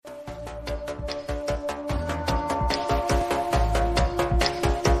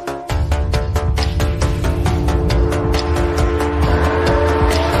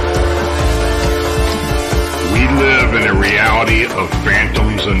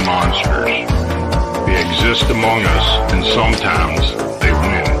monsters. They exist among us, and sometimes they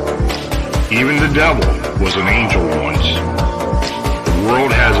win. Even the devil was an angel once. The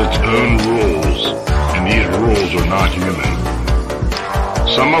world has its own rules, and these rules are not human.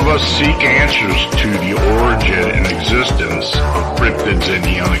 Some of us seek answers to the origin and existence of cryptids and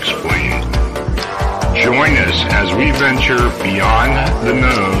the unexplained. Join us as we venture beyond the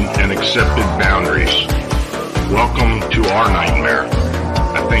known and accepted boundaries. Welcome to our nightmare.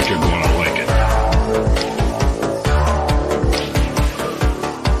 I think you're going to like it.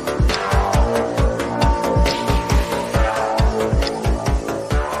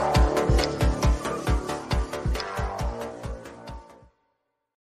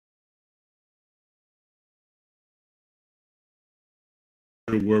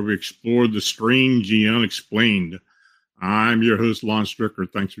 Where we explore the strange and unexplained. I'm your host, Lon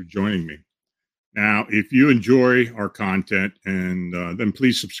Strickler. Thanks for joining me. Now, if you enjoy our content, and then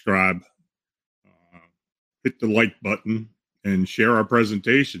please subscribe, hit the like button, and share our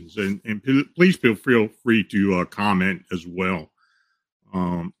presentations. And please feel free to comment as well.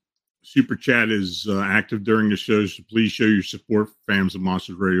 Super Chat is active during the show, so please show your support for Fans of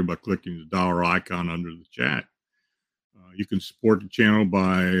Monsters Radio by clicking the dollar icon under the chat. You can support the channel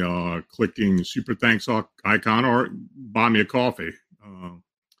by clicking the super thanks icon or buy me a coffee.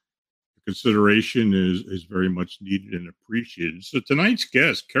 Consideration is very much needed and appreciated. So tonight's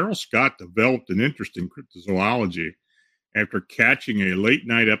guest, Carol Scott, developed an interest in cryptozoology after catching a late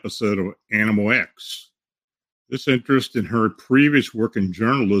night episode of Animal X. This interest in her previous work in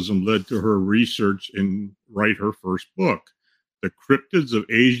journalism led to her research and write her first book, The Cryptids of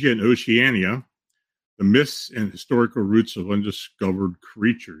Asia and Oceania, The Myths and Historical Roots of Undiscovered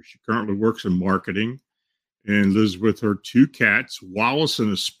Creatures. She currently works in marketing and lives with her two cats, Wallace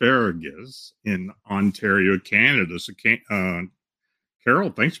and Asparagus, in Ontario, Canada. So,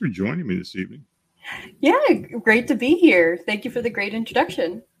 Carol, thanks for joining me this evening. Yeah, great to be here. Thank you for the great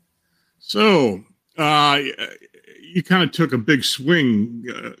introduction. So, you kind of took a big swing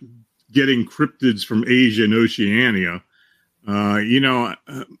getting cryptids from Asia and Oceania.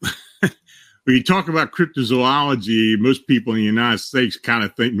 When you talk about cryptozoology, most people in the United States kind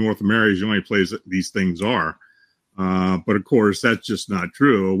of think North America is the only place that these things are. But of course, that's just not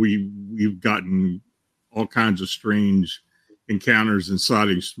true. We've gotten all kinds of strange encounters and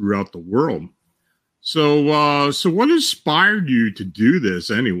sightings throughout the world. So what inspired you to do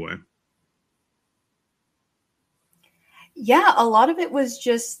this anyway? Yeah, a lot of it was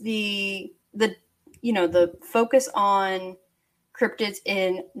just the focus on cryptids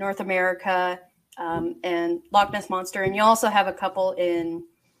in North America and Loch Ness Monster. And you also have a couple in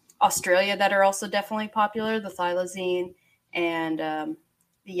Australia that are also definitely popular, the thylacine and the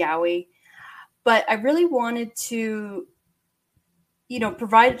yowie. But I really wanted to,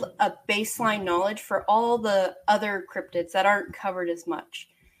 provide a baseline knowledge for all the other cryptids that aren't covered as much.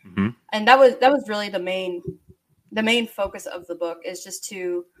 Mm-hmm. And that was really the main focus of the book, is just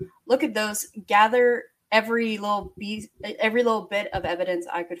to look at those, gather every little bit of evidence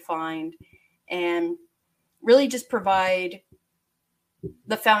I could find, and really just provide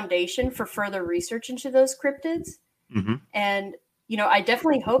the foundation for further research into those cryptids. Mm-hmm. And, I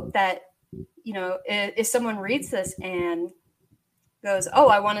definitely hope that, if someone reads this and goes, oh,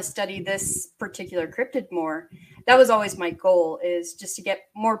 I want to study this particular cryptid more. That was always my goal, is just to get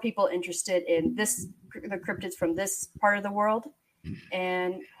more people interested in the cryptids from this part of the world,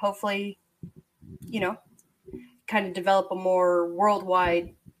 and hopefully, kind of develop a more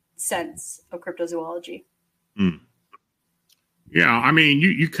worldwide sense of cryptozoology. Mm. Yeah, I mean,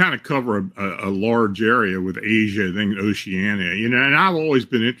 you kind of cover a large area with Asia and then Oceania, and I've always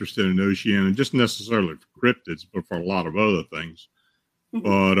been interested in Oceania, just necessarily for cryptids, but for a lot of other things. Mm-hmm.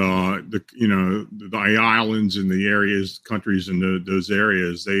 But the islands and the areas, countries in those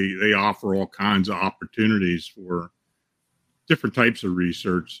areas, they offer all kinds of opportunities for different types of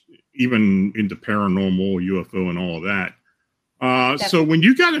research, even into paranormal, UFO, and all of that. So when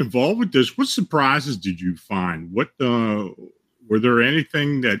you got involved with this, what surprises did you find? Were there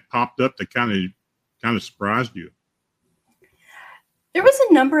anything that popped up that kind of surprised you? There was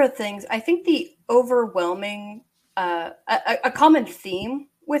a number of things. I think the overwhelming, a common theme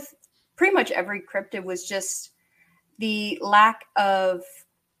with pretty much every cryptid was just the lack of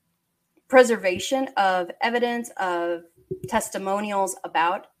preservation of evidence, of testimonials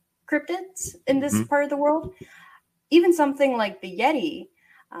about cryptids in this part of the world. Even something like the Yeti,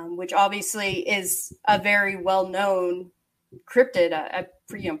 which obviously is a very well-known cryptid.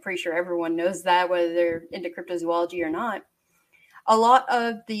 I'm pretty sure everyone knows that, whether they're into cryptozoology or not. A lot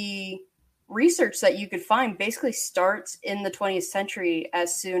of the research that you could find basically starts in the 20th century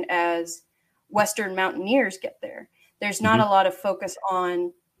as soon as Western mountaineers get there. There's not a lot of focus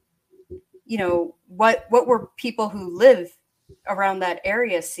on, what were people who live around that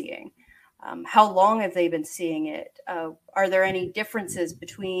area seeing? How long have they been seeing it? Are there any differences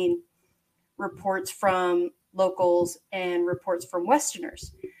between reports from locals and reports from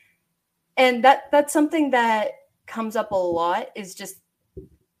Westerners? And that's something that comes up a lot, is just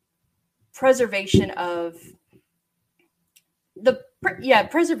preservation of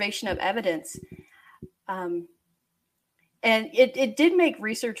evidence. And it did make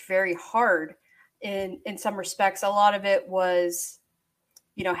research very hard in some respects. A lot of it was,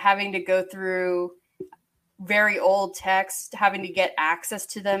 having to go through very old texts, having to get access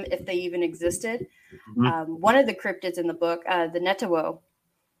to them if they even existed. One of the cryptids in the book, the Netewo,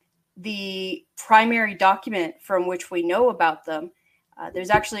 the primary document from which we know about them, there's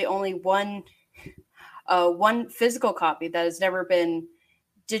actually only one physical copy that has never been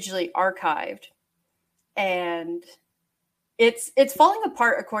digitally archived. And it's falling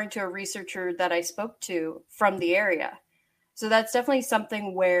apart, according to a researcher that I spoke to from the area. So that's definitely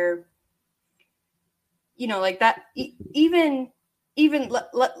something where, like that,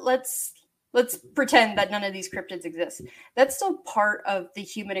 let's pretend that none of these cryptids exist. That's still part of the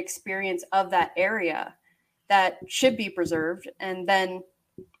human experience of that area that should be preserved. And then,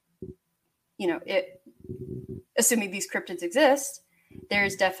 assuming these cryptids exist,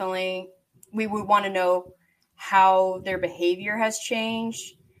 there's definitely, we would want to know how their behavior has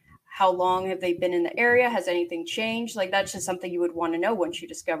changed. How long have they been in the area? Has anything changed? Like, that's just something you would want to know once you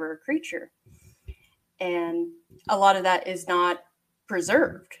discover a creature. And a lot of that is not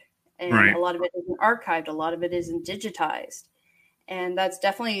preserved. And a lot of it isn't archived. A lot of it isn't digitized. And that's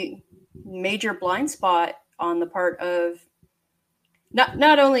definitely a major blind spot on the part of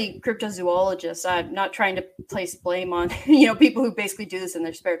not only cryptozoologists. I'm not trying to place blame on, people who basically do this in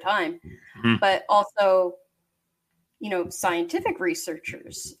their spare time, but also, scientific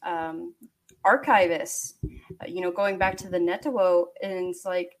researchers, archivists, going back to the Netewo, and it's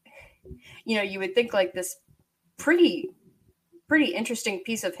like, you would think like this pretty interesting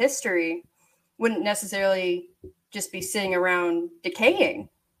piece of history wouldn't necessarily just be sitting around decaying.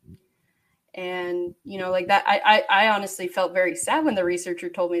 And, like that, I honestly felt very sad when the researcher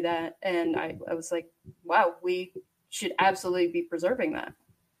told me that. And I was like, wow, we should absolutely be preserving that.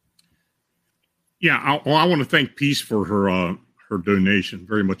 Yeah. I want to thank Peace for her donation.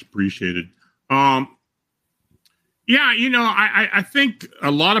 Very much appreciated. I think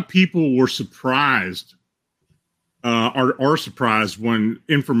a lot of people were surprised, are surprised when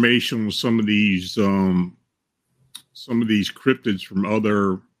information on some of these cryptids from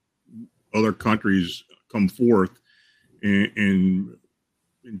other countries come forth in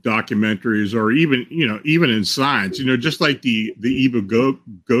documentaries, or even in science, just like the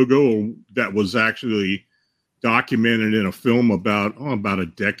Ibugogo that was actually documented in a film about a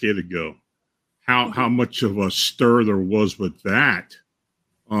decade ago. How much of a stir there was with that,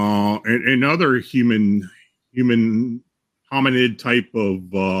 and other human hominid type of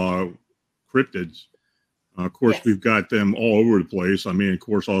cryptids. Of course, yes. We've got them all over the place. I mean, of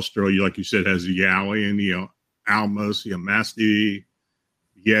course, Australia, like you said, has the Yowie and the Almas, the Amasti,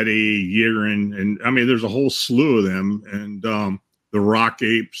 Yeti, Yirin, and I mean, there's a whole slew of them, and the rock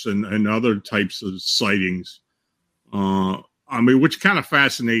apes and other types of sightings. Which kind of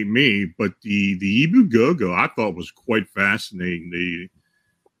fascinate me, but the Ibugogo I thought was quite fascinating.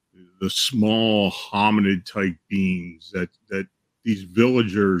 The small hominid type beings that these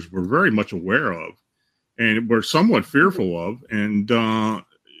villagers were very much aware of and were somewhat fearful of. And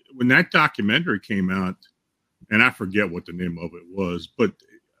when that documentary came out, and I forget what the name of it was, but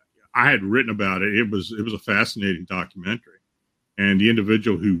I had written about it. It was a fascinating documentary, and the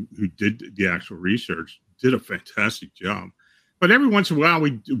individual who did the actual research did a fantastic job. But every once in a while,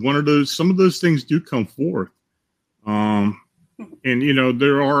 some of those things do come forth. And,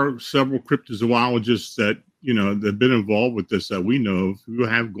 there are several cryptozoologists that have been involved with this that we know of, who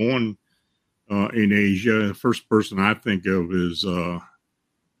have gone in Asia. The first person I think of is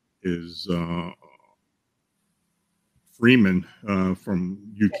Freeman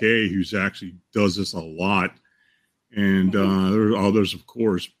from UK, who's actually does this a lot. And there are others, of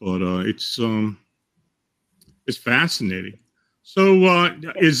course, but it's fascinating. So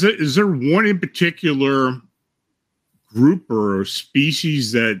is there one in particular group or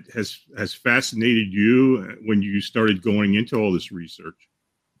species that has fascinated you when you started going into all this research?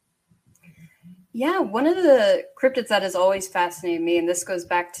 Yeah, one of the cryptids that has always fascinated me, and this goes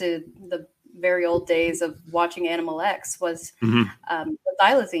back to the very old days of watching Animal X was Mm-hmm. the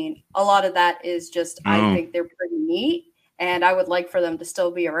thylacine. A lot of that is just, I think they're pretty neat, and I would like for them to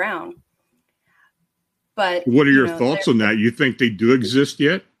still be around. But what are your thoughts on that? You think they do exist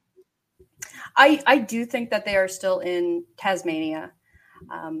yet? I do think that they are still in Tasmania.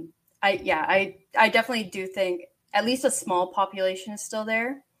 I definitely do think at least a small population is still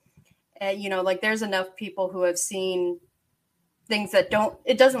there. Like there's enough people who have seen things that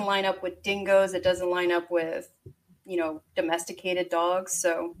it doesn't line up with dingoes. It doesn't line up with, domesticated dogs.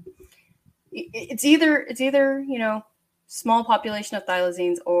 So it's either, small population of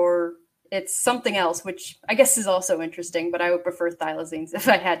thylacines or it's something else, which I guess is also interesting, but I would prefer thylacines if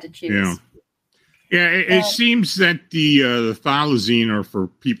I had to choose. Yeah, it seems that the thylacine are, for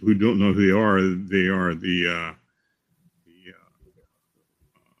people who don't know who they are the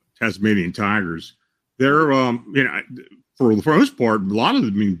Tasmanian tigers. They're, for the most part, a lot of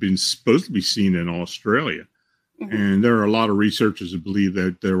them have been supposed to be seen in Australia. Mm-hmm. And there are a lot of researchers who believe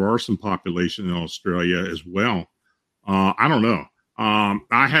that there are some population in Australia as well. I don't know.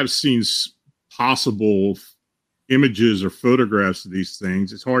 I have seen possible images or photographs of these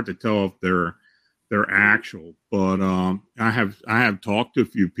things. It's hard to tell if they're actual, but I have talked to a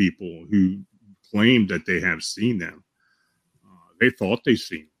few people who claimed that they have seen them. They thought they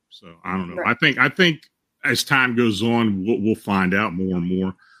seen them. So I don't know. Right. I think as time goes on, we'll find out more and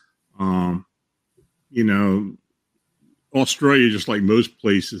more. Australia, just like most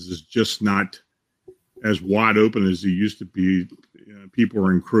places, is just not as wide open as it used to be. People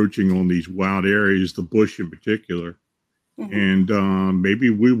are encroaching on these wild areas, the bush in particular. Mm-hmm. And maybe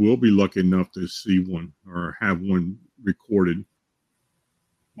we will be lucky enough to see one or have one recorded.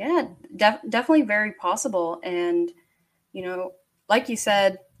 Yeah, definitely very possible. And, like you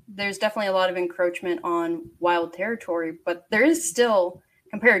said, there's definitely a lot of encroachment on wild territory, but there is still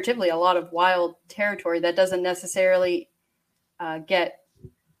comparatively a lot of wild territory that doesn't necessarily get,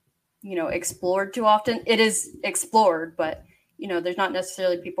 explored too often. It is explored, but, there's not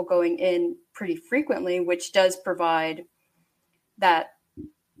necessarily people going in pretty frequently, which does provide that,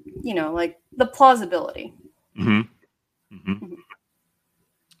 like the plausibility. Mm-hmm. Mm-hmm. Mm-hmm.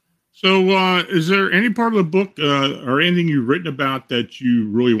 So is there any part of the book or anything you've written about that you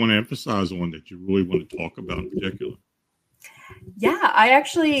really want to emphasize on, that you really want to talk about in particular? Yeah,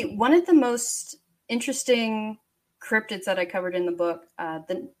 one of the most interesting cryptids that I covered in the book,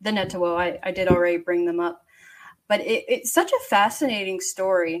 the Netawau, I did already bring them up, but it's such a fascinating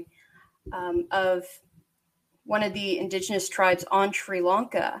story of one of the indigenous tribes on Sri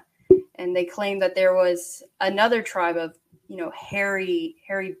Lanka. And they claim that there was another tribe of, hairy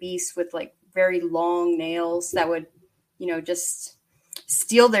beasts with like very long nails that would, just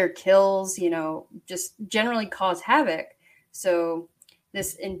steal their kills, just generally cause havoc. So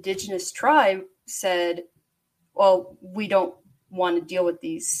this indigenous tribe said, well, we don't want to deal with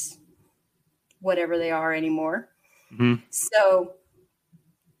these, whatever they are anymore. Mm-hmm. So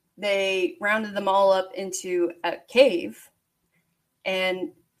they rounded them all up into a cave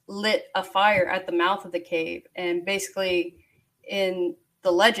and lit a fire at the mouth of the cave. And basically in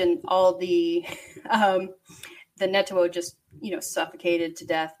the legend, all the Netawau just, suffocated to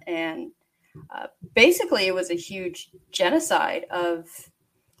death. And basically it was a huge genocide of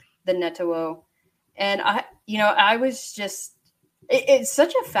the Netawau. And I was just, it's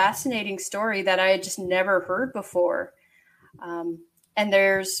such a fascinating story that I had just never heard before. And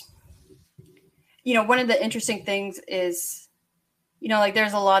there's, one of the interesting things is, like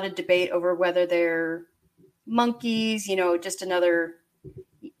there's a lot of debate over whether they're monkeys, just another,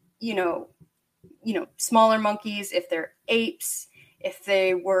 smaller monkeys, if they're apes, if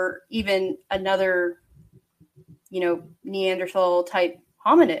they were even another, Neanderthal type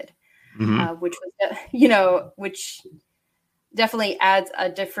hominid, mm-hmm. Which was, which definitely adds a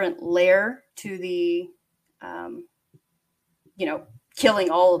different layer to the,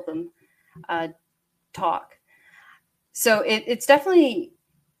 killing all of them talk. So it's definitely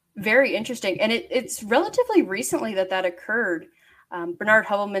very interesting. And it's relatively recently that occurred. Bernard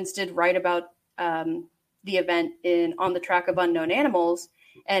Hubelmans did write about the event in On the Track of Unknown Animals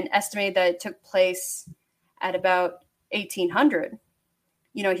and estimated that it took place at about 1800.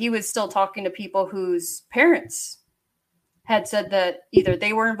 He was still talking to people whose parents had said that either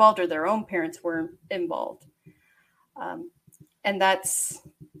they were involved or their own parents were involved. And that's,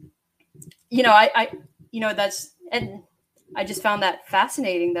 and I just found that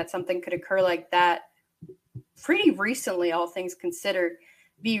fascinating that something could occur like that pretty recently, all things considered,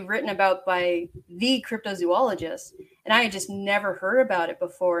 be written about by the cryptozoologist. And I had just never heard about it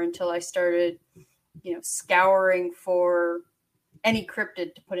before until I started, scouring for any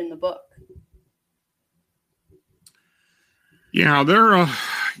cryptid to put in the book. Yeah,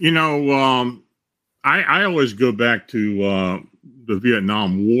 I always go back to the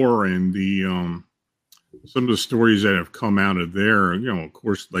Vietnam War and the some of the stories that have come out of there. Of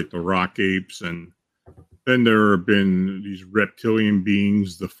course, like the rock apes, and then there have been these reptilian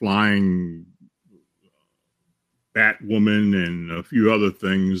beings, the flying bat woman, and a few other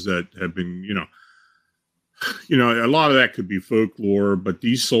things that have been, a lot of that could be folklore, but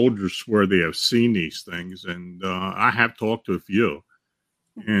these soldiers swear they have seen these things, and I have talked to a few,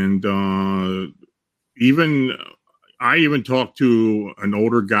 and I even talked to an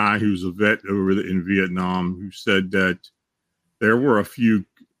older guy who's a vet in Vietnam who said that there were a few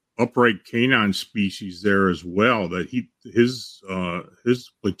upright canine species there as well that his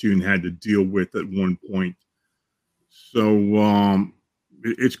platoon had to deal with at one point. So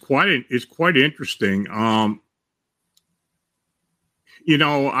it's quite interesting. I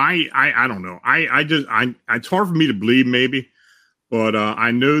don't know. It's hard for me to believe maybe, but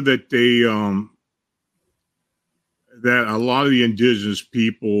I know that that a lot of the indigenous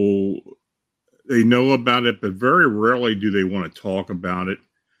people, they know about it, but very rarely do they want to talk about it.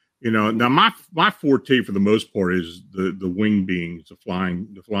 Now my forte for the most part is the winged beings, the flying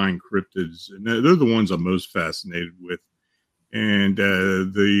cryptids, and they're the ones I'm most fascinated with. And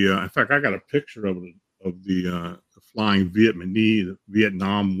in fact, I got a picture of the flying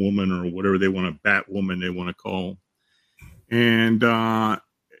Vietnam woman, or whatever they want, a bat woman they want to call. And there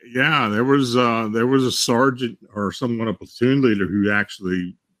was a sergeant or someone, a platoon leader, who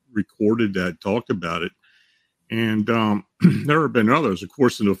actually recorded that, talked about it. And there have been others. Of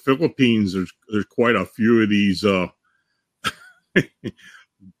course, in the Philippines, there's quite a few of these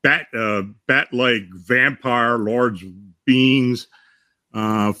bat-like vampire large beings.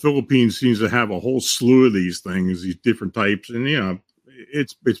 Philippines seems to have a whole slew of these things, these different types, and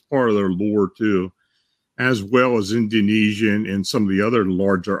it's part of their lore too, as well as Indonesia and some of the other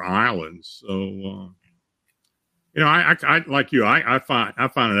larger islands. So. I like you. I find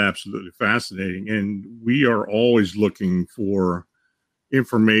it absolutely fascinating, and we are always looking for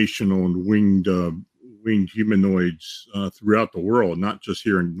information on winged humanoids throughout the world, not just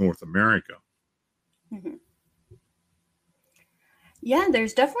here in North America. Mm-hmm. Yeah,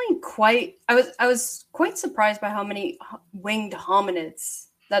 there's definitely quite. I was quite surprised by how many winged hominids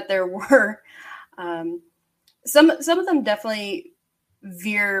that there were. Some of them definitely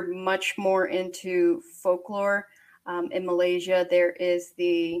veer much more into folklore. In Malaysia, there is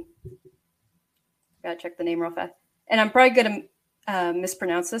gotta check the name real fast. And I'm probably going to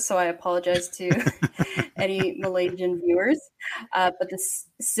mispronounce this, so I apologize to any Malaysian viewers. But the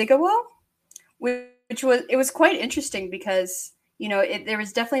Sigawa, which was quite interesting because, there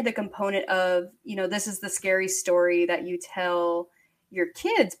was definitely the component of, this is the scary story that you tell your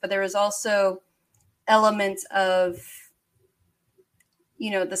kids, but there was also elements of,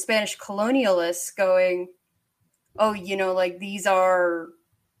 the Spanish colonialists going, oh, like these are,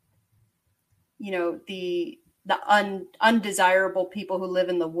 the undesirable people who live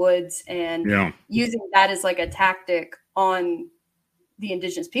in the woods, and using that as like a tactic on the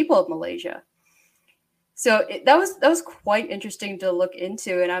indigenous people of Malaysia. So that was quite interesting to look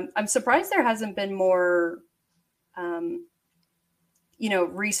into, and I'm surprised there hasn't been more,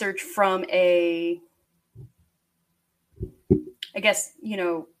 research from I guess,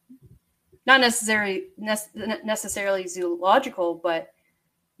 not necessarily zoological, but,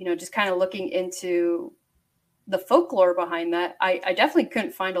 just kind of looking into the folklore behind that. I definitely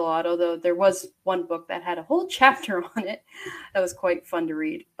couldn't find a lot, although there was one book that had a whole chapter on it that was quite fun to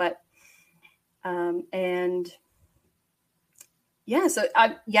read. But, and yeah, so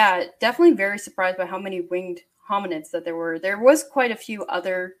definitely very surprised by how many winged hominids that there were. There was quite a few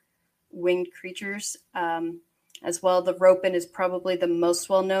other winged creatures, as well. The ropin is probably the most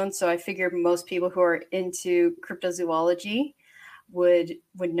well-known, so I figure most people who are into cryptozoology would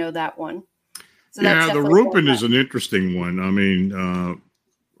know that one. So yeah, the ropin is an interesting one. I mean,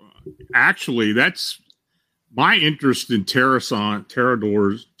 actually, that's my interest in pterodons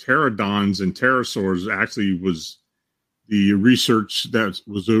and pterosaurs. Actually, was the research that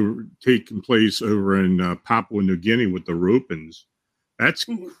was taking place over in Papua New Guinea with the ropins. That's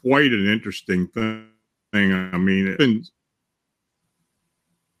quite an interesting thing. I mean,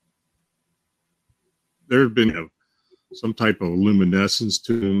 there's been some type of luminescence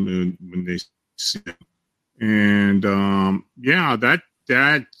to them when they see them. And that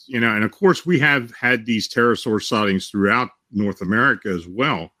and of course we have had these pterosaur sightings throughout North America as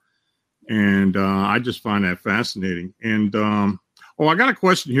well. And I just find that fascinating. And I got a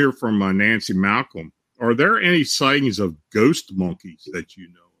question here from Nancy Malcolm. Are there any sightings of ghost monkeys that you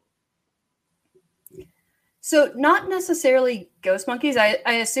know? So not necessarily ghost monkeys. I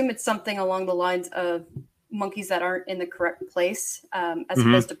assume it's something along the lines of monkeys that aren't in the correct place, as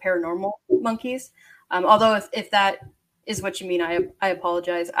opposed to paranormal monkeys. Although if that is what you mean, I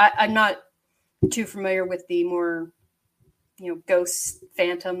apologize. I'm not too familiar with the more, ghosts,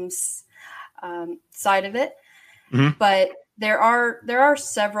 phantoms side of it. But there are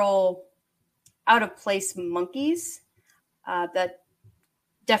several out of place monkeys that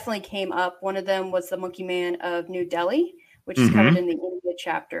definitely came up. One of them was the Monkey Man of New Delhi, which is covered in the India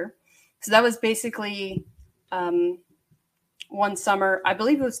chapter. So that was basically one summer, I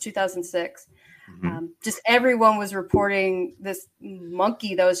believe it was 2006. Just everyone was reporting this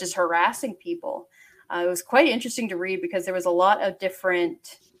monkey that was just harassing people. It was quite interesting to read because there was a lot of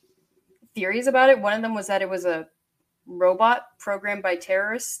different theories about it. One of them was that it was a robot programmed by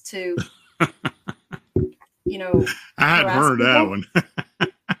terrorists to, I hadn't heard people. that one.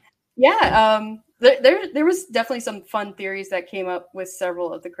 Yeah, there was definitely some fun theories that came up with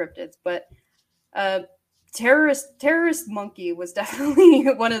several of the cryptids, but terrorist monkey was definitely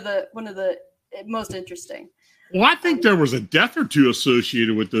one of the most interesting. Well, I think there was a death or two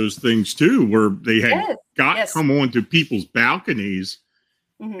associated with those things too, where they had come onto people's balconies,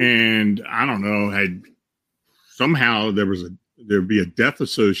 and I don't know, had somehow there'd be a death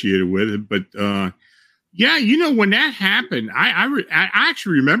associated with it. But yeah, when that happened, I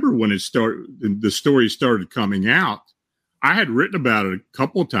actually remember when it started. The story started coming out. I had written about it a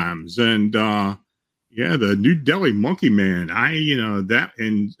couple of times, and yeah, the New Delhi Monkey Man. That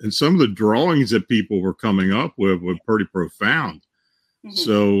and some of the drawings that people were coming up with were pretty profound.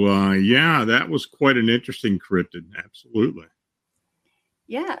 So yeah, that was quite an interesting cryptid. Absolutely.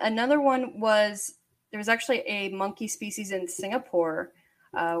 Yeah, another one was there was actually a monkey species in Singapore,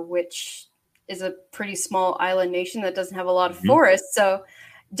 which is a pretty small island nation that doesn't have a lot of forests. So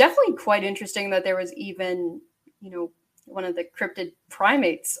definitely quite interesting that there was even, one of the cryptid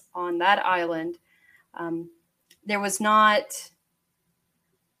primates on that island. There was not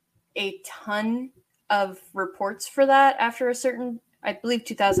a ton of reports for that after a certain, I believe,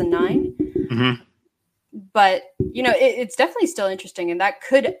 2009. But, it's definitely still interesting. And that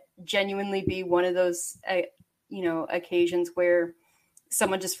could genuinely be one of those, occasions where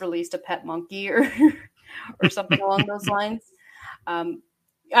someone just released a pet monkey or something along those lines.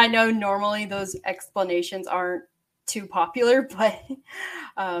 I know normally those explanations aren't too popular, but,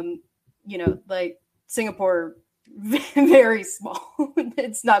 like Singapore, very small.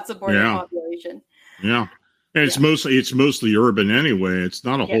 It's not supporting the population. Yeah. And it's mostly urban anyway. It's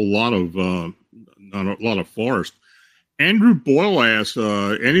not a whole lot of forest. Andrew Boyle asked,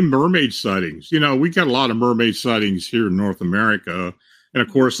 any mermaid sightings? We got a lot of mermaid sightings here in North America. And of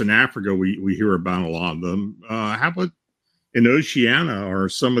course, in Africa, we hear about a lot of them. How about in Oceania or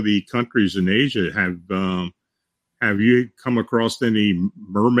some of the countries in Asia? Have you come across any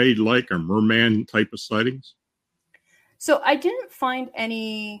mermaid-like or merman type of sightings? So I didn't find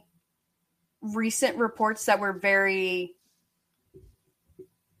any recent reports that were very,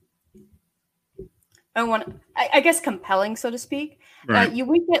 I guess, compelling, so to speak. Right. You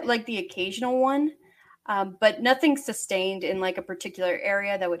would get like the occasional one, but nothing sustained in like a particular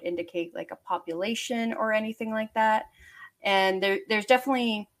area that would indicate like a population or anything like that. And there's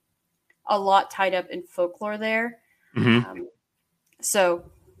definitely a lot tied up in folklore there. So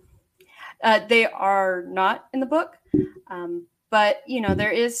they are not in the book, but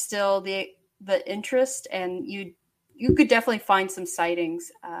there is still the interest, and you could definitely find some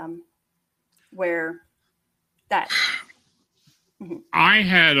sightings where that. I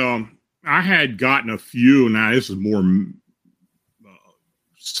had gotten a few. Now this is more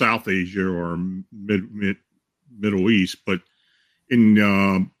South Asia or Middle East, but in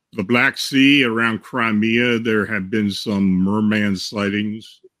the Black Sea around Crimea, there have been some merman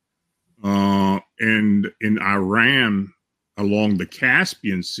sightings, and in Iran along the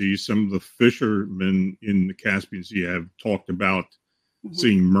Caspian Sea, some of the fishermen in the Caspian Sea have talked about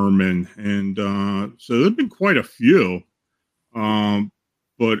seeing mermen, and so there've been quite a few.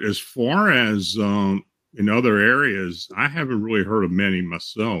 But as far as in other areas, I haven't really heard of many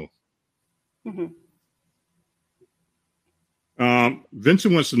myself.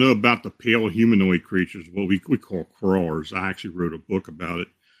 Vincent wants to know about the pale humanoid creatures, what we call crawlers. I actually wrote a book about it.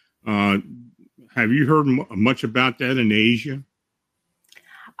 Have you heard much about that in Asia?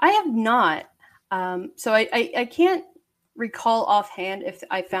 I have not. So I can't recall offhand if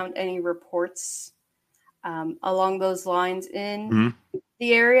I found any reports along those lines in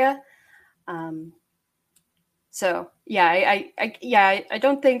the area. So yeah, I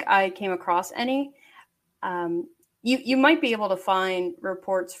don't think I came across any. You might be able to find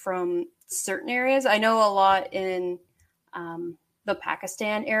reports from certain areas. I know a lot in the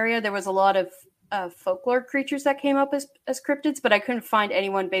Pakistan area. There was a lot of folklore creatures that came up as cryptids, but I couldn't find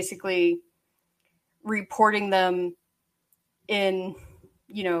anyone basically reporting them in,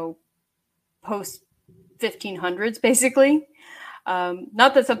 post 1500s, basically.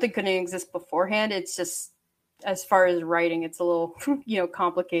 Not that something couldn't exist beforehand. It's just, as far as writing, it's a little,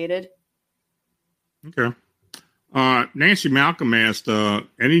 complicated. Okay. Nancy Malcolm asked,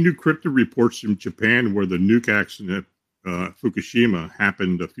 any new cryptid reports from Japan where the nuke accident at Fukushima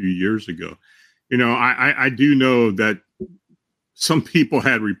happened a few years ago? I do know that some people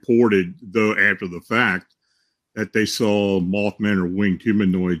had reported, though, after the fact, that they saw Mothman or winged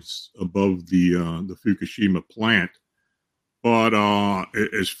humanoids above the Fukushima plant. But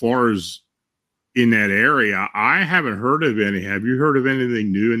as far as in that area, I haven't heard of any. Have you heard of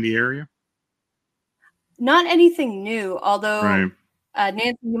anything new in the area? Not anything new, although, right.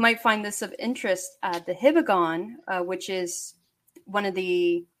 Nancy, you might find this of interest. The Hibagon, which is one of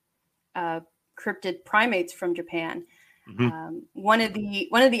the cryptid primates from Japan. Mm-hmm. One of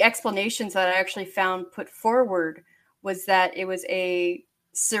the explanations that I actually found put forward was that it was a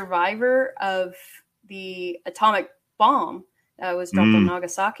survivor of the atomic bomb that was dropped on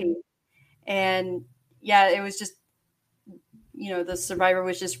Nagasaki. And yeah, it was just, the survivor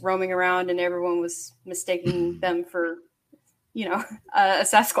was just roaming around and everyone was mistaking them for, a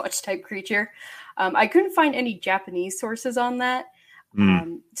Sasquatch type creature. I couldn't find any Japanese sources on that.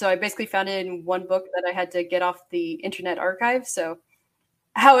 So I basically found it in one book that I had to get off the Internet Archive. So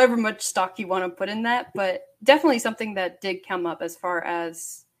however much stock you want to put in that, but definitely something that did come up as far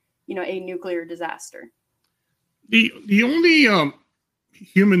as, a nuclear disaster. The only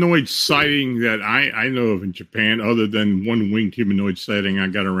humanoid sighting that I know of in Japan, other than one winged humanoid sighting I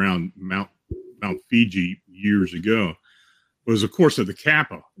got around Mount Fiji years ago, was, of course, at the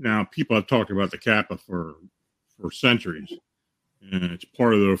Kappa. Now, people have talked about the Kappa for centuries. And it's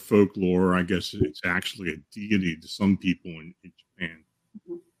part of their folklore. I guess it's actually a deity to some people in Japan.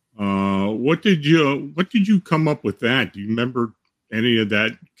 What did you come up with that? Do you remember any of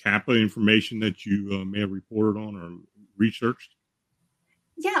that Kappa information that you may have reported on or researched?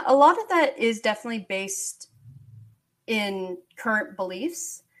 Yeah, a lot of that is definitely based in current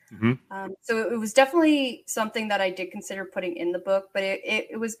beliefs. Mm-hmm. So it was definitely something that I did consider putting in the book, but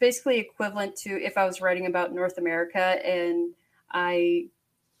it was basically equivalent to if I was writing about North America and I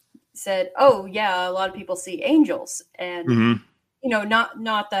said, oh yeah, a lot of people see angels, and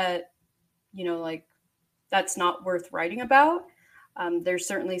not that, like that's not worth writing about. There's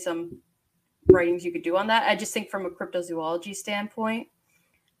certainly some writings you could do on that. I just think from a cryptozoology standpoint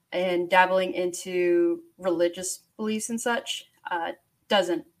and dabbling into religious beliefs and such,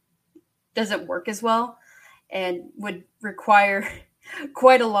 doesn't work as well and would require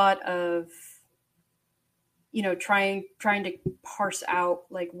quite a lot of, trying to parse out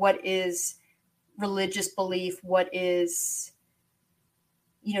like what is religious belief, what is,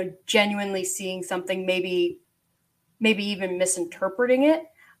 genuinely seeing something, maybe even misinterpreting it.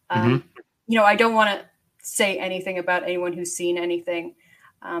 I don't want to say anything about anyone who's seen anything.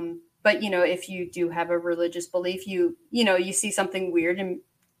 But, if you do have a religious belief, you see something weird and,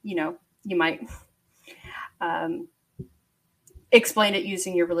 you might explain it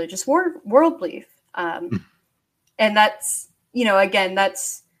using your religious world belief. And that's, again,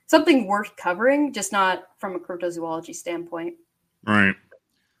 that's something worth covering, just not from a cryptozoology standpoint. Right.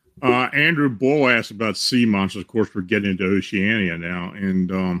 Andrew Bull asked about sea monsters. Of course, we're getting into Oceania now.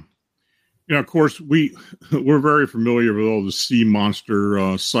 And, of course, we're very familiar with all the sea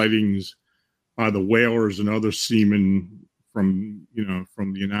monster sightings by the whalers and other seamen from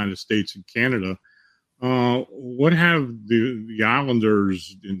the United States and Canada. What have the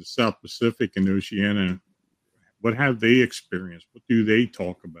islanders in the South Pacific and Oceania, what have they experienced? What do they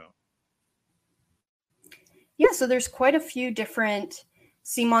talk about? Yeah, so there's quite a few different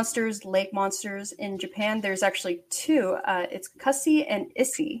sea monsters, lake monsters in Japan. There's actually two. It's Kasi and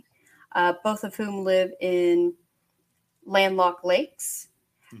Issy, both of whom live in landlocked lakes.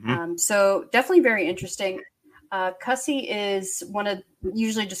 So definitely very interesting. Kasi is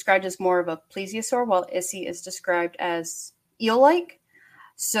usually described as more of a plesiosaur, while Issy is described as eel-like.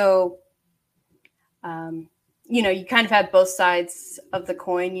 So, you kind of have both sides of the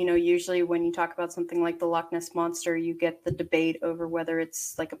coin. Usually when you talk about something like the Loch Ness Monster, you get the debate over whether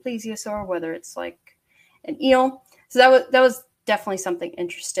it's like a plesiosaur, whether it's like an eel. So that was definitely something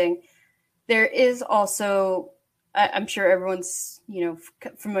interesting. There is also, I'm sure everyone's,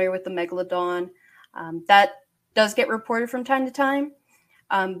 familiar with the megalodon. That does get reported from time to time.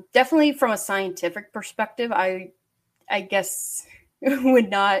 Definitely from a scientific perspective, I guess would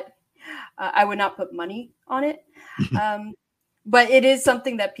not I would not put money on it. But it is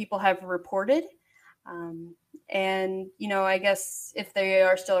something that people have reported. And, I guess if they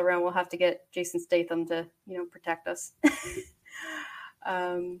are still around, we'll have to get Jason Statham to, protect us.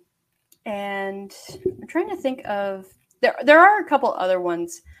 And I'm trying to think of, there are a couple other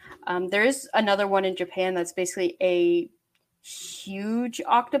ones. There is another one in Japan that's basically a huge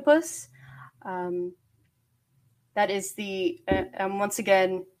octopus. That is the, once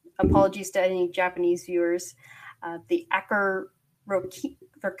again, apologies to any Japanese viewers, the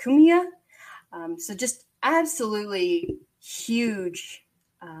Acarocumia. So just absolutely huge,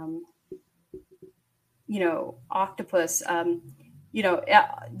 octopus.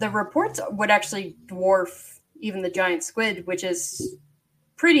 The reports would actually dwarf even the giant squid, which is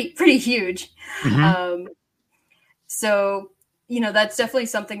pretty huge. Mm-hmm. So, that's definitely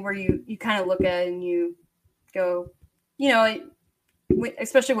something where you kind of look at it and you go,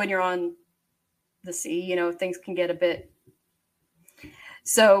 especially when you're on the sea, things can get a bit.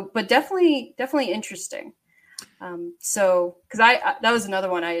 So, but definitely interesting. So, because that was another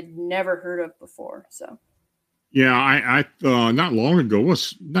one I had never heard of before. So, yeah, I not long ago,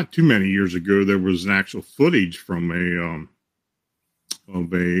 was not too many years ago, there was an actual footage from a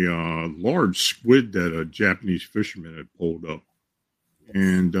large squid that a Japanese fisherman had pulled up,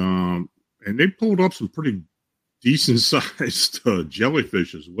 and they pulled up some pretty decent sized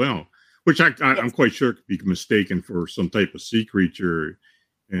jellyfish as well, which I'm quite sure could be mistaken for some type of sea creature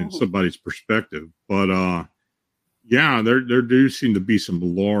in somebody's perspective. But yeah, there do seem to be some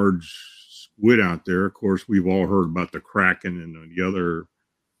large squid out there. Of course, we've all heard about the kraken and the other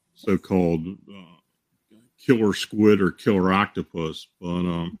so-called killer squid or killer octopus,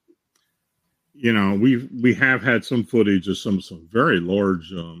 but we have had some footage of some very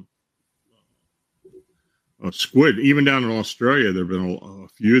large squid. Even down in Australia, there have been a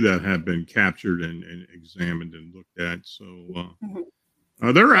few that have been captured and examined and looked at. So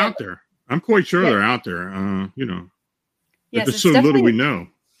they're out there. I'm quite sure they're out there. Yes, it's so little we know.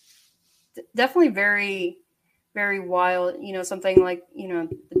 Definitely very, very wild. Something like the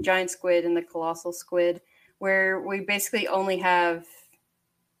giant squid and the colossal squid, where we basically only have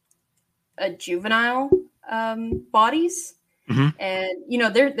a juvenile bodies. And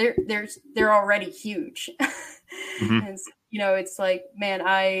they're already huge. And it's like, man,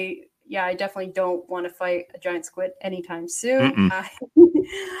 I definitely don't want to fight a giant squid anytime soon.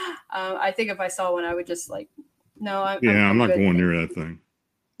 I think if I saw one, I would just like, no. I'm not going near that thing.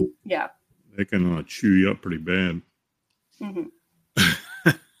 Yeah, they can chew you up pretty bad.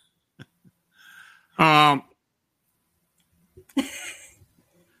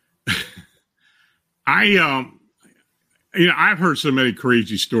 I've heard so many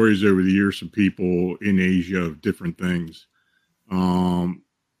crazy stories over the years from people in Asia of different things. Of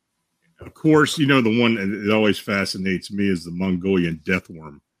course, the one that always fascinates me is the Mongolian death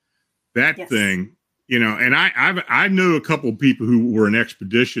worm. That thing, and I know a couple of people who were in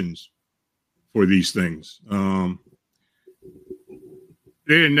expeditions for these things. They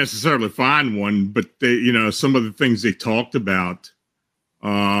didn't necessarily find one, but they, some of the things they talked about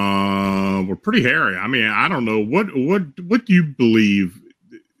were pretty hairy. I mean, I don't know what do you believe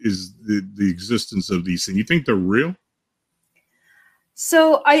is the existence of these things? You think they're real?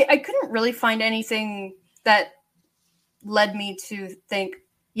 So I couldn't really find anything that led me to think,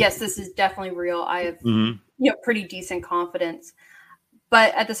 yes, this is definitely real. I have pretty decent confidence,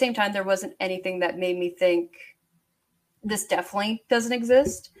 but at the same time, there wasn't anything that made me think this definitely doesn't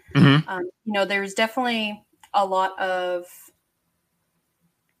exist. There's definitely a lot of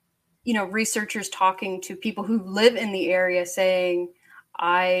researchers talking to people who live in the area saying,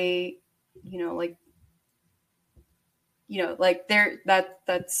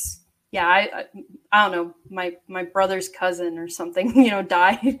 that's I don't know, my brother's cousin or something,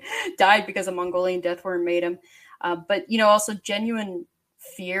 died because a Mongolian death worm made him. But also genuine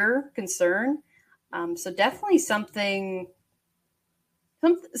fear, concern. So definitely something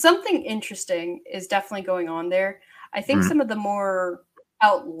interesting is definitely going on there. I think some of the more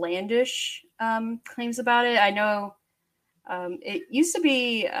outlandish claims about it, I know it used to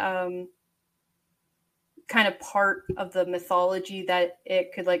be kind of part of the mythology that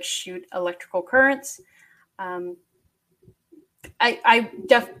it could like shoot electrical currents. If I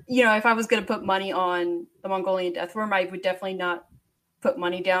was going to put money on the Mongolian death worm, I would definitely not put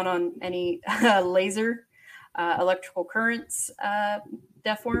money down on any laser electrical currents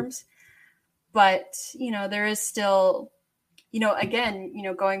death worms. But there is still, again,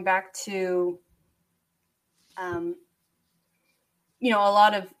 going back to a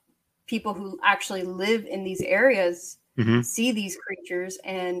lot of people who actually live in these areas see these creatures,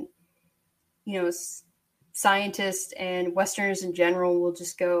 and scientists and Westerners in general will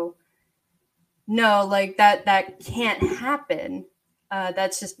just go, no, like that can't happen.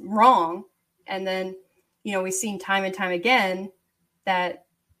 That's just wrong. And then, we've seen time and time again that,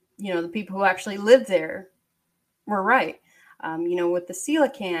 the people who actually live there were right. With the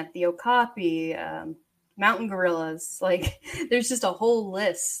coelacanth, the okapi, mountain gorillas, like there's just a whole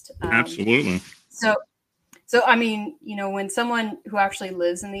list. Absolutely. So, I mean, when someone who actually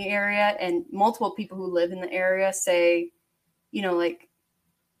lives in the area and multiple people who live in the area say,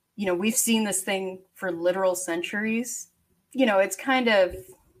 we've seen this thing for literal centuries, it's kind of,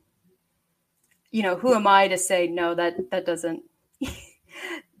 who am I to say, no, that doesn't,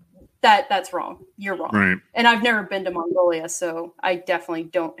 that's wrong. You're wrong. Right. And I've never been to Mongolia, so I definitely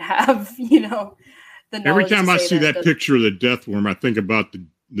don't have, the knowledge. Every time I see that picture of the death worm, I think about the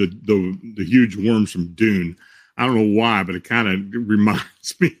huge worms from Dune. I don't know why, but it kind of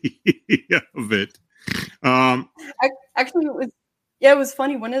reminds me of it. Actually, it was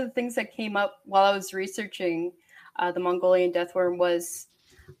funny. One of the things that came up while I was researching the Mongolian death worm was,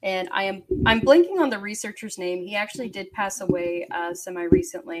 and I'm blanking on the researcher's name. He actually did pass away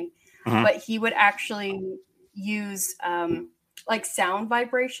semi-recently, but he would actually use like sound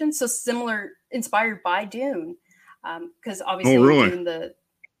vibrations, so similar, inspired by Dune, because obviously in Dune,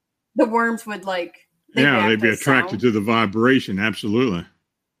 the worms would like they'd be attracted to the vibration. Absolutely,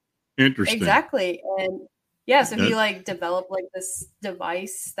 interesting. Exactly, and so he like developed like this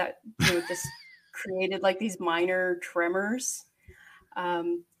device that just created like these minor tremors.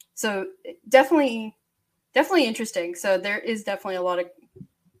 So definitely interesting. So there is definitely a lot of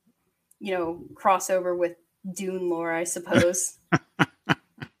crossover with Dune lore, I suppose.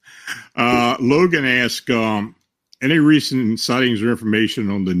 Logan asked, any recent sightings or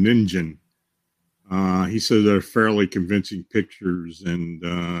information on the Ninjan? He said they're fairly convincing pictures and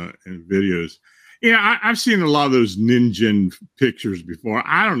videos. Yeah, I've seen a lot of those Ninjan pictures before.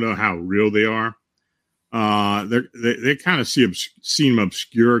 I don't know how real they are. They kind of seem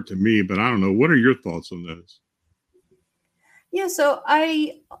obscure to me, but I don't know. What are your thoughts on those? Yeah, so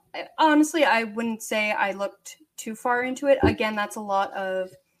I honestly, I wouldn't say I looked too far into it. Again, that's a lot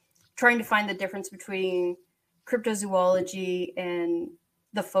of trying to find the difference between cryptozoology and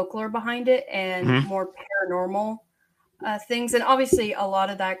the folklore behind it and more paranormal things. And obviously, a lot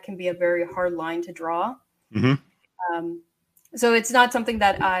of that can be a very hard line to draw. So it's not something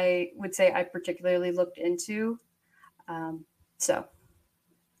that I would say I particularly looked into.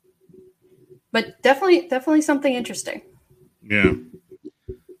 But definitely something interesting. Yeah.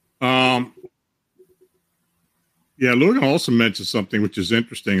 Logan also mentioned something which is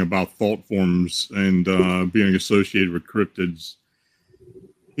interesting about thought forms and being associated with cryptids.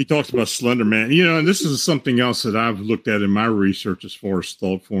 He talks about Slender Man. And this is something else that I've looked at in my research as far as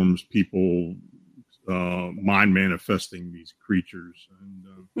thought forms, people mind manifesting these creatures.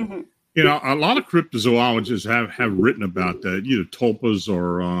 And, a lot of cryptozoologists have written about that. Tulpas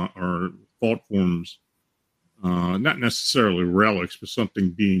are thought forms, not necessarily relics, but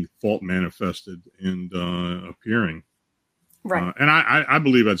something being thought manifested and appearing. Right. And I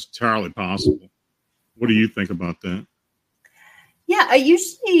believe that's entirely possible. What do you think about that? Yeah,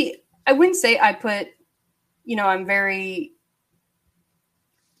 I wouldn't say I put, I'm very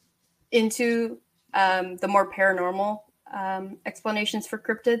into the more paranormal explanations for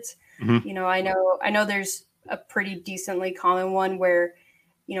cryptids. I know there's a pretty decently common one where,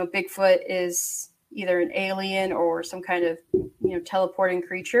 Bigfoot is either an alien or some kind of, teleporting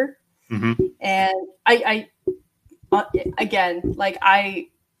creature. And I again, like I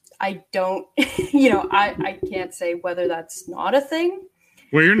don't, I can't say whether that's not a thing.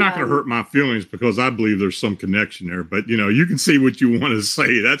 Well, you're not going to hurt my feelings because I believe there's some connection there, but you can say what you want to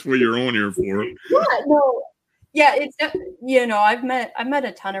say. That's what you're on here for. It's I've met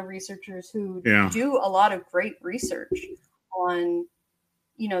a ton of researchers who do a lot of great research on,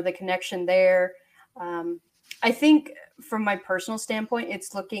 the connection there. I think from my personal standpoint,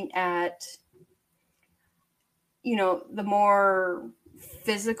 it's looking at, the more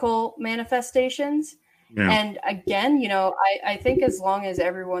physical manifestations. Yeah. And again, I think as long as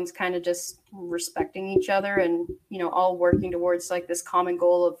everyone's kind of just respecting each other and, all working towards like this common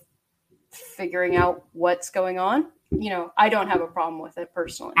goal of figuring out what's going on, I don't have a problem with it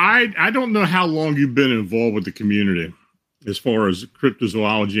personally. I don't know how long you've been involved with the community as far as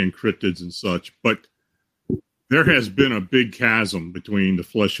cryptozoology and cryptids and such, but there has been a big chasm between the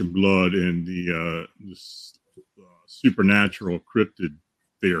flesh and blood and the supernatural cryptid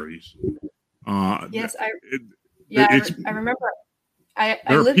theories. Yes, I remember.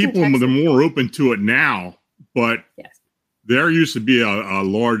 There are people that are more open to it now, but there used to be a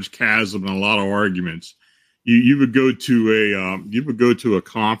large chasm and a lot of arguments. You would go to a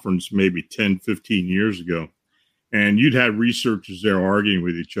conference maybe 10, 15 years ago, and you'd have researchers there arguing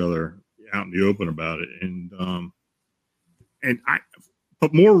with each other out in the open about it.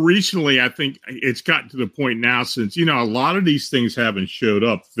 But more recently, I think it's gotten to the point now, since, a lot of these things haven't showed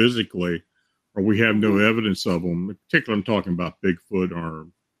up physically, or we have no evidence of them. In particular, I'm talking about Bigfoot or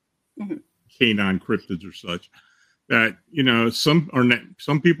canine cryptids or such. That,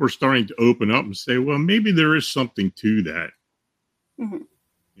 some people are starting to open up and say, well, maybe there is something to that. Mm-hmm.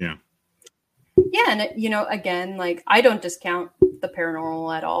 Yeah. Yeah. And, again, like, I don't discount the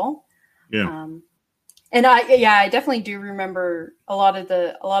paranormal at all. Yeah. And I definitely do remember a lot of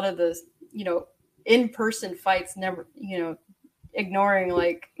the, in-person fights, never, ignoring,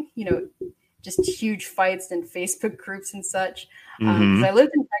 like, just huge fights in Facebook groups and such. Because I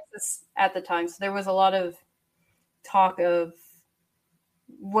lived in Texas at the time. So there was a lot of talk of,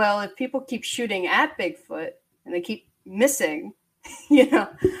 well, if people keep shooting at Bigfoot and they keep missing,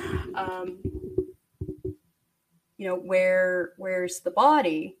 where's the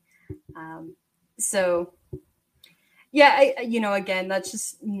body? So yeah, again, that's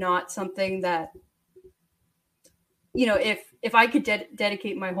just not something that, if I could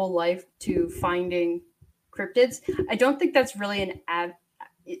dedicate my whole life to finding cryptids, I don't think that's really an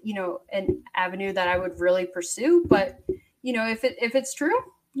avenue that I would really pursue. But, if it's true,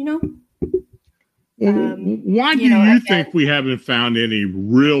 why do you think we haven't found any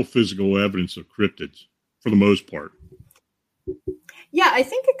real physical evidence of cryptids for the most part? Yeah, I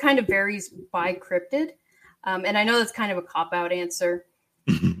think it kind of varies by cryptid. And I know that's kind of a cop-out answer.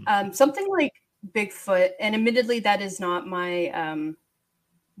 Something like Bigfoot, and admittedly, that is not my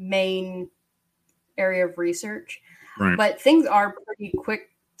main area of research. Right. But things are pretty quick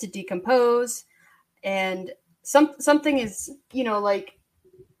to decompose. And something is, like,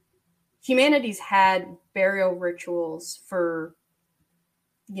 humanity's had burial rituals for,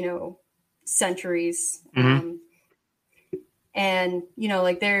 centuries. And,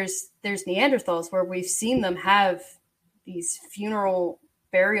 like, there's Neanderthals where we've seen them have these funeral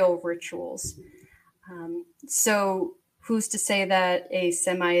burial rituals. So who's to say that a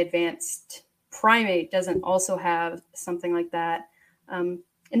semi-advanced primate doesn't also have something like that? And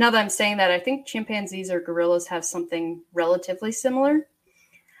now that I'm saying that, I think chimpanzees or gorillas have something relatively similar.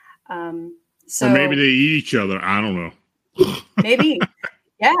 So or maybe they eat each other. I don't know. Maybe.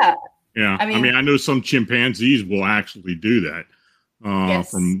 Yeah. Yeah. I mean, I know some chimpanzees will actually do that.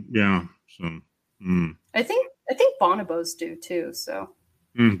 Yes. I think bonobos do too. So.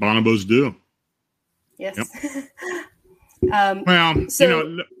 Bonobos do. Yes. Yep.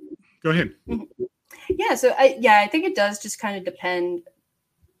 Go ahead. Yeah. So I think it does just kind of depend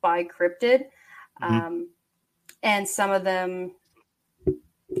by cryptid. And some of them,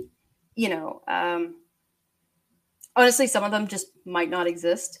 honestly, some of them just might not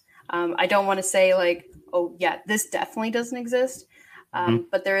exist. I don't want to say like, oh yeah, this definitely doesn't exist.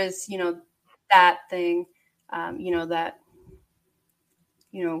 But there is, that thing, that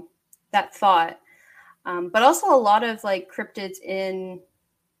thought. But also a lot of like cryptids in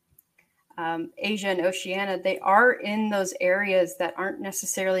Asia and Oceania, they are in those areas that aren't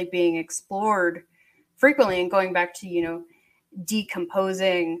necessarily being explored frequently. And going back to,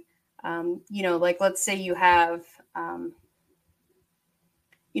 decomposing, like let's say you have,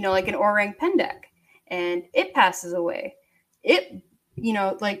 like an orang pendek and it passes away. It,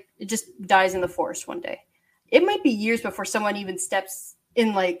 it just dies in the forest one day. It might be years before someone even steps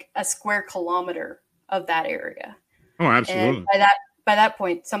in like a square kilometer of that area. Oh, absolutely. And by that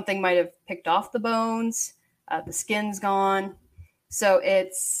point, something might have picked off the bones, the skin's gone. So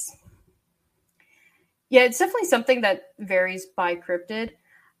it's definitely something that varies by cryptid.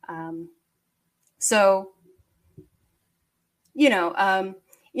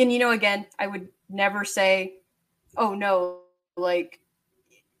 Again, I would never say, oh no, like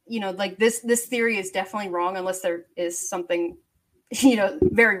this theory is definitely wrong unless there is something,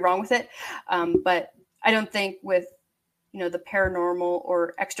 very wrong with it. But I don't think with, the paranormal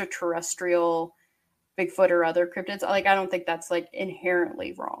or extraterrestrial Bigfoot or other cryptids, like, I don't think that's like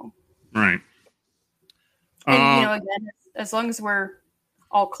inherently wrong. Right. And, again, as long as we're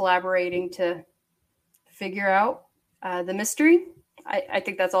all collaborating to figure out the mystery, I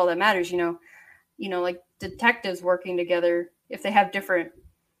think that's all that matters. Like detectives working together, if they have different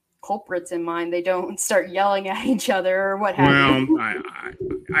culprits in mind, they don't start yelling at each other or what have you.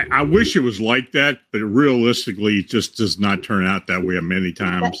 I wish it was like that, but realistically, it just does not turn out that way many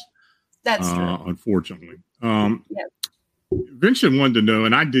times. That's true. Unfortunately. Yep. Vincent wanted to know,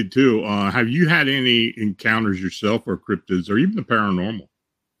 and I did too. Have you had any encounters yourself or cryptids or even the paranormal?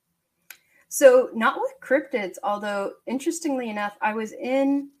 So not with cryptids, although interestingly enough, I was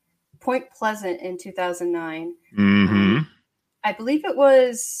in Point Pleasant in 2009. Mm-hmm. I believe it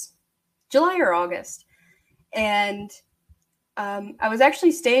was July or August. And I was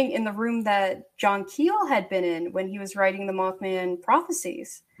actually staying in the room that John Keel had been in when he was writing the Mothman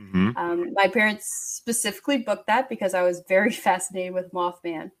prophecies. Mm-hmm. My parents specifically booked that because I was very fascinated with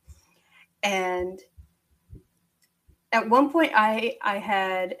Mothman. And at one point I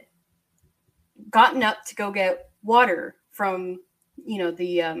had gotten up to go get water from,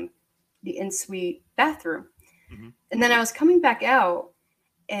 the in-suite bathroom. Mm-hmm. And then I was coming back out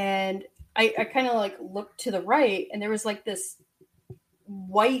and I kind of like looked to the right and there was like this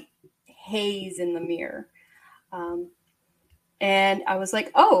white haze in the mirror. And I was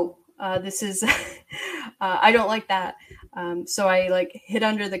like, this is, I don't like that. So I like hid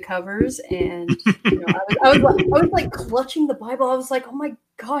under the covers and I was like clutching the Bible. I was like, oh my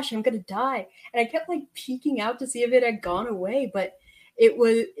gosh, I'm going to die. And I kept like peeking out to see if it had gone away, but it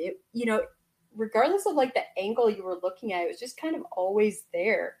was, regardless of like the angle you were looking at, it was just kind of always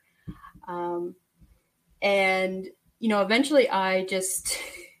there. And, eventually I just,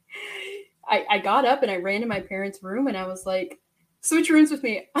 I got up and I ran to my parents' room and I was like, switch rooms with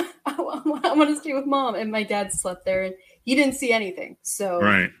me. I want to stay with Mom. And my dad slept there and he didn't see anything. So,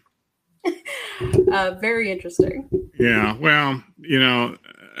 right. Very interesting. Yeah. Well,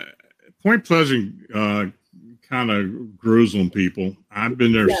 Point Pleasant kind of grows on people. I've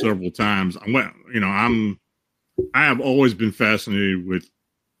been there several times. Well, I have always been fascinated with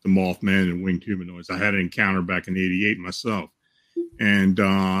the Mothman and winged humanoids. I had an encounter back in '88 myself. And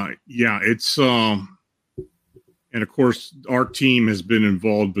it's and of course our team has been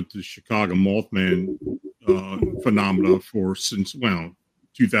involved with the Chicago Mothman phenomena since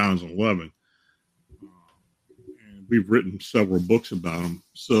 2011. And we've written several books about them.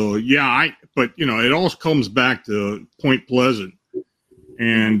 So but it all comes back to Point Pleasant,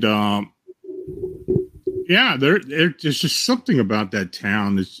 and there's just something about that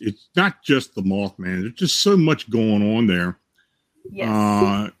town. It's not just the Mothman. There's just so much going on there.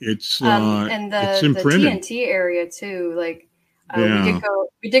 Yes. And the TNT area too. Like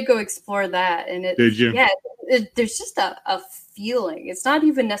we did go explore that, and it. Did you? Yeah, there's just a feeling. It's not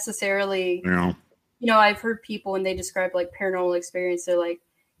even necessarily. Yeah. I've heard people when they describe like paranormal experience, they're like,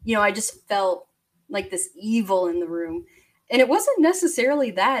 I just felt like this evil in the room, and it wasn't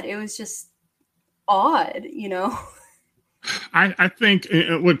necessarily that. It was just odd, I think,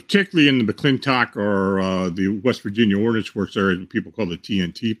 particularly in the McClintock or the West Virginia Ordnance Works area, that people call the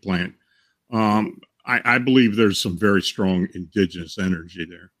TNT plant, I believe there's some very strong indigenous energy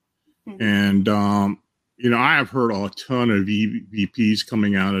there. Mm-hmm. And, I have heard a ton of EVPs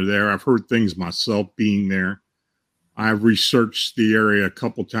coming out of there. I've heard things myself being there. I've researched the area a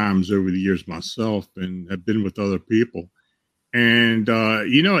couple times over the years myself and have been with other people. And,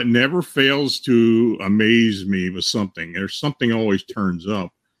 it never fails to amaze me with something. There's something always turns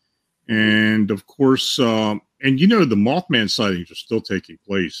up. And of course, the Mothman sightings are still taking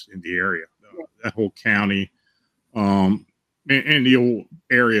place in the area, that whole county, and the whole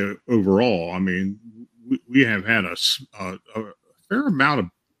area overall. I mean, we have had a fair amount of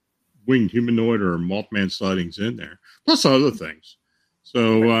winged humanoid or Mothman sightings in there, plus other things.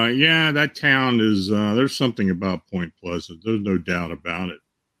 So, that town is, there's something about Point Pleasant. There's no doubt about it.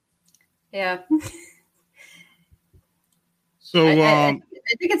 Yeah. So, I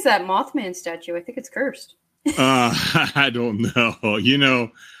think it's that Mothman statue. I think it's cursed. I don't know.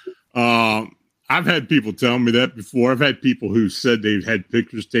 I've had people tell me that before. I've had people who said they've had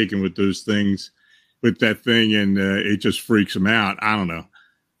pictures taken with those things, with that thing, and it just freaks them out. I don't know.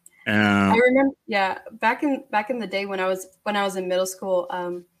 I remember, back in the day when I was in middle school,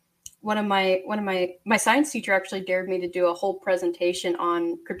 one of my science teacher actually dared me to do a whole presentation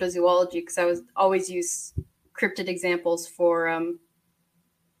on cryptozoology because I was always use cryptid examples for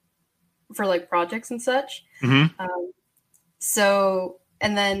like projects and such. Mm-hmm. So,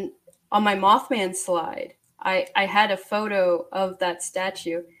 and then on my Mothman slide, I had a photo of that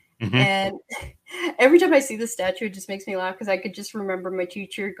statue. Mm-hmm. And every time I see the statue, it just makes me laugh because I could just remember my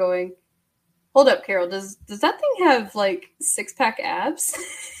teacher going, "Hold up, Carol, does that thing have like 6-pack abs?"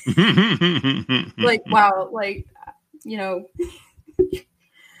 Like, wow, like,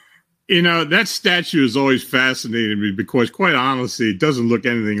 that statue has always fascinated me because, quite honestly, it doesn't look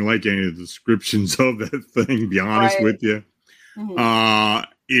anything like any of the descriptions of that thing, to be honest with you. Mm-hmm.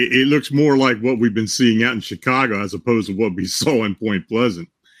 It looks more like what we've been seeing out in Chicago as opposed to what we saw in Point Pleasant.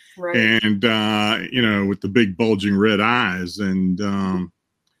 Right. And, with the big bulging red eyes and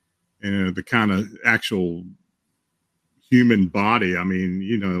the kind of actual human body. I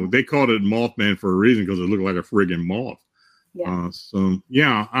mean, they called it Mothman for a reason because it looked like a friggin' moth. Yeah.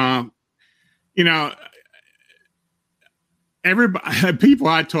 Everybody, people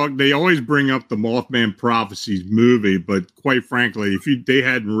I talk, they always bring up the Mothman Prophecies movie, but quite frankly, if they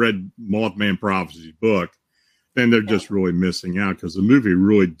hadn't read Mothman Prophecies book, then they're just really missing out because the movie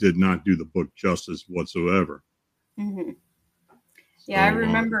really did not do the book justice whatsoever. Mm-hmm. Yeah, I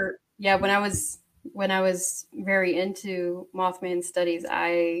remember. When I was very into Mothman studies,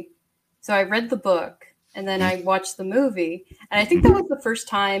 I read the book and then I watched the movie, and I think that was the first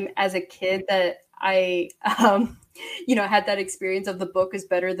time as a kid that I had that experience of the book is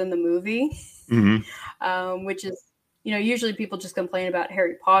better than the movie, which is, usually people just complain about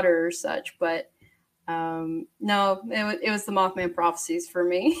Harry Potter or such, but no, it was the Mothman Prophecies for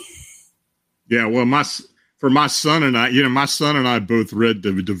me. Yeah, well, my son and I, my son and I both read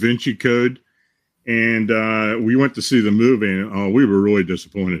the Da Vinci Code, and we went to see the movie, and we were really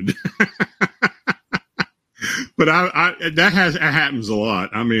disappointed. But that happens a lot.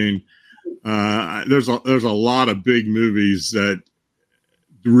 I mean, there's a lot of big movies that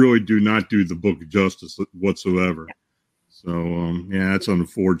really do not do the book justice whatsoever. So that's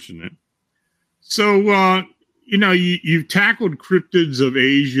unfortunate. So you've tackled cryptids of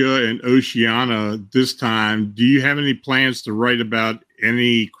Asia and Oceania this time. Do you have any plans to write about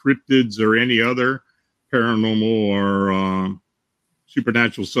any cryptids or any other paranormal or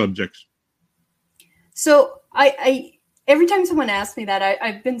supernatural subjects? So I every time someone asks me that,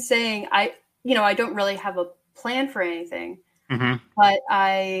 I've been saying I don't really have a plan for anything, but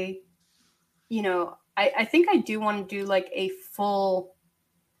I think I do want to do like a full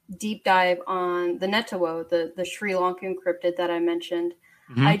deep dive on the Netawo, the Sri Lankan cryptid that I mentioned.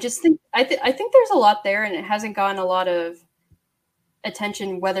 I just think I think there's a lot there, and it hasn't gotten a lot of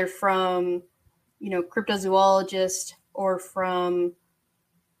attention, whether from cryptozoologists or from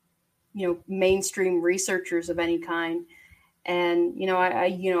mainstream researchers of any kind. And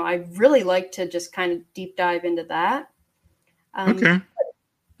I really like to just kind of deep dive into that.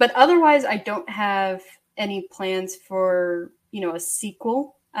 But otherwise, I don't have any plans for a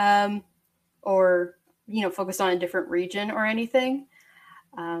sequel. Or focus on a different region or anything.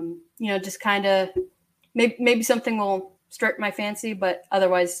 Just kind of maybe something will strike my fancy, but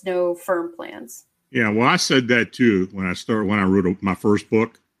otherwise no firm plans. Yeah, well, I said that too when I wrote my first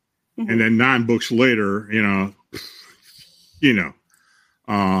book, and then 9 books later, that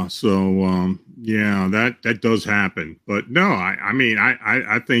does happen. But no,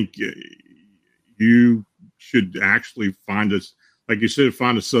 I think you should actually find us. Like you said,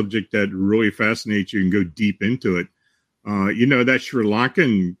 find a subject that really fascinates you and go deep into it. That Sri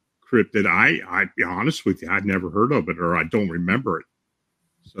Lankan cryptid, I'd be honest with you, I'd never heard of it, or I don't remember it.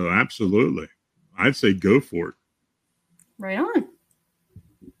 So absolutely. I'd say go for it. Right on.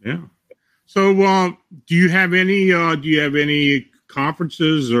 Yeah. So do you have any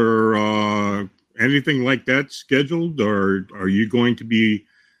conferences or anything like that scheduled, or are you going to be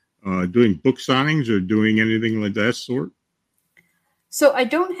doing book signings or doing anything like that sort? So I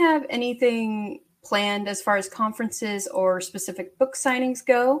don't have anything planned as far as conferences or specific book signings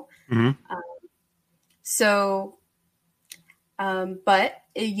go. But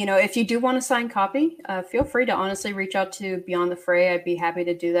if you do want a signed copy, feel free to honestly reach out to Beyond the Fray. I'd be happy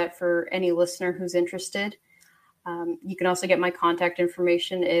to do that for any listener who's interested. You can also get my contact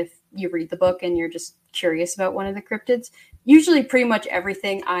information if you read the book and you're just curious about one of the cryptids. Usually pretty much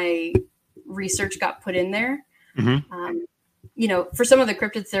everything I researched got put in there. For some of the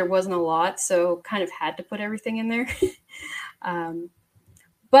cryptids, there wasn't a lot, so kind of had to put everything in there. And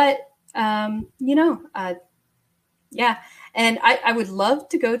I would love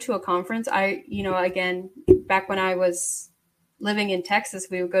to go to a conference. Again, back when I was living in Texas,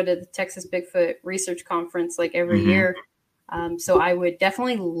 we would go to the Texas Bigfoot Research Conference like every year. So I would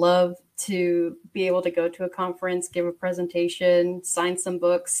definitely love to be able to go to a conference, give a presentation, sign some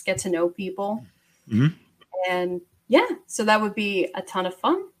books, get to know people. And so that would be a ton of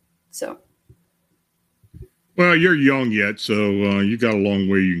fun. So. Well, you're young yet, so you got a long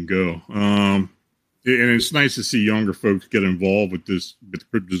way you can go. And it's nice to see younger folks get involved with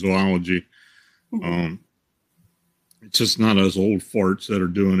cryptozoology. It's just not us old farts that are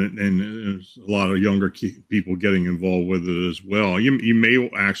doing it, and there's a lot of younger people getting involved with it as well. You may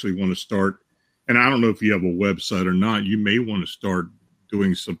actually want to start, and I don't know if you have a website or not, you may want to start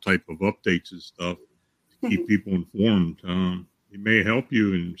doing some type of updates and stuff to keep people informed. It may help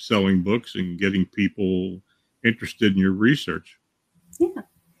you in selling books and getting people interested in your research. Yeah.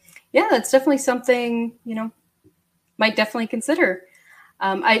 Yeah, that's definitely something, might definitely consider.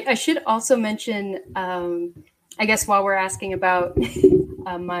 I should also mention, I guess while we're asking about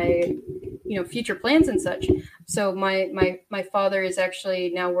my, future plans and such. So my father is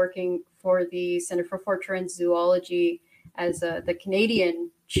actually now working for the Center for Forteran Zoology as the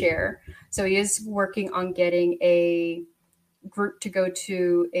Canadian chair. So he is working on getting a group to go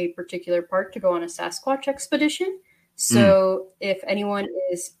to a particular park to go on a Sasquatch expedition. So if anyone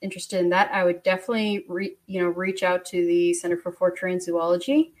is interested in that, I would definitely reach out to the Center for Forteran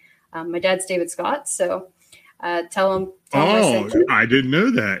Zoology. My dad's David Scott, so tell him I sent you. I didn't know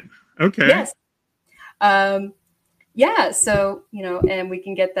that. Okay. Yes. Yeah. So and we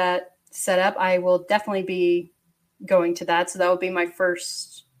can get that set up. I will definitely be going to that. So that will be my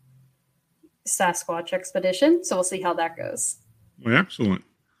first Sasquatch expedition. So we'll see how that goes. Well, excellent.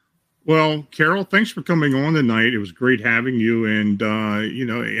 Well, Carol, thanks for coming on tonight. It was great having you. And,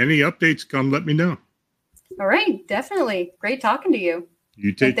 any updates come, let me know. All right. Definitely. Great talking to you.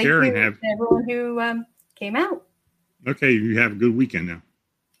 You take care and have everyone who came out. Okay. You have a good weekend now.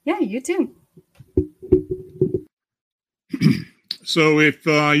 Yeah, you too. So if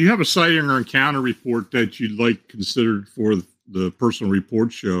you have a sighting or encounter report that you'd like considered for the personal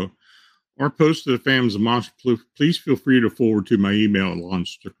report show, or post to the Families of Monsters, please feel free to forward to my email at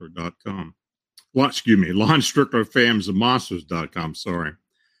lonstrickler.com. Well, excuse me, lonstrickler@familiesofmonsters.com. Sorry.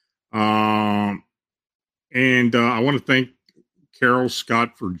 And I want to thank Carol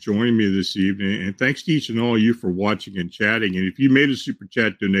Scott for joining me this evening. And thanks to each and all of you for watching and chatting. And if you made a super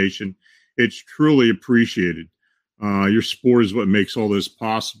chat donation, it's truly appreciated. Your support is what makes all this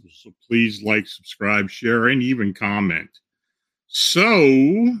possible. So please like, subscribe, share, and even comment.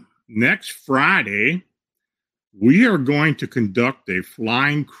 So next Friday, we are going to conduct a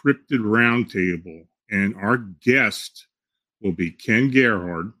flying cryptid roundtable, and our guest will be Ken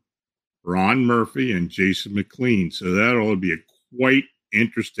Gerhard, Ron Murphy, and Jason McLean. So that'll be a quite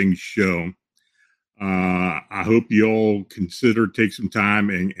interesting show. I hope you all take some time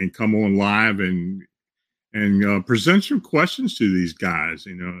and come on live and present some questions to these guys.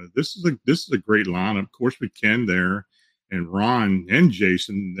 This is a great lineup. Of course, with Ken there, and Ron and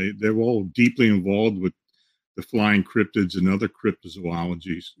Jason, they're all deeply involved with the flying cryptids and other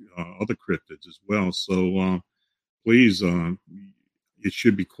cryptozoologies, other cryptids as well. So please, it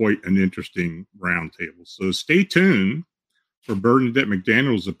should be quite an interesting roundtable. So stay tuned for Bernadette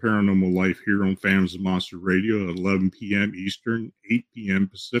McDaniel's A Paranormal Life here on Families of Monster Radio at 11 p.m. Eastern, 8 p.m.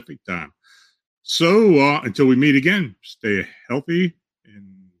 Pacific time. So until we meet again, stay healthy and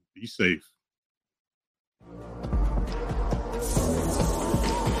be safe.